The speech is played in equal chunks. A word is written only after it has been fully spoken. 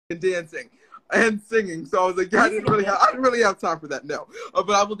and dancing and singing. So I was like, yeah, I didn't really have time for that. No, but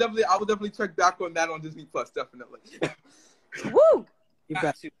I will definitely check back on that on Disney Plus, definitely. Woo! You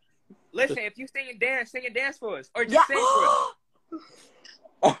got to. Listen, if you sing and dance for us, or just sing for us.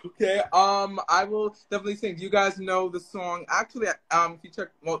 Okay, I will definitely sing. Do you guys know the song? Actually, if you check,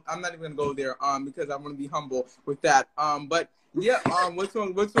 well, I'm not even gonna go there, because I want to be humble with that. But yeah, what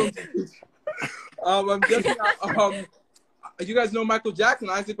song? I'm guessing, you guys know Michael Jackson,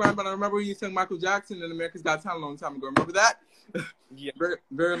 Isaac Ryan, I remember you sang Michael Jackson in America's Got Talent a long time ago. Remember that? Yeah. Very,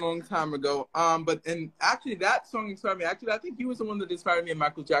 very long time ago. And actually that song inspired me. Actually, I think he was the one that inspired me in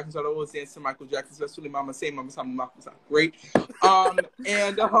Michael Jackson, so I always dance to Michael Jackson, especially Mama Say, Mama Say, Mama Say. Great. Because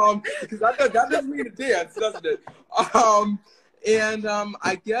that doesn't mean to dance, doesn't it?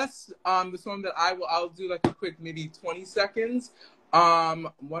 I guess the song that I'll do like a quick maybe 20 seconds.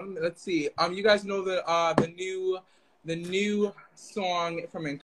 Let's see. You guys know the new song from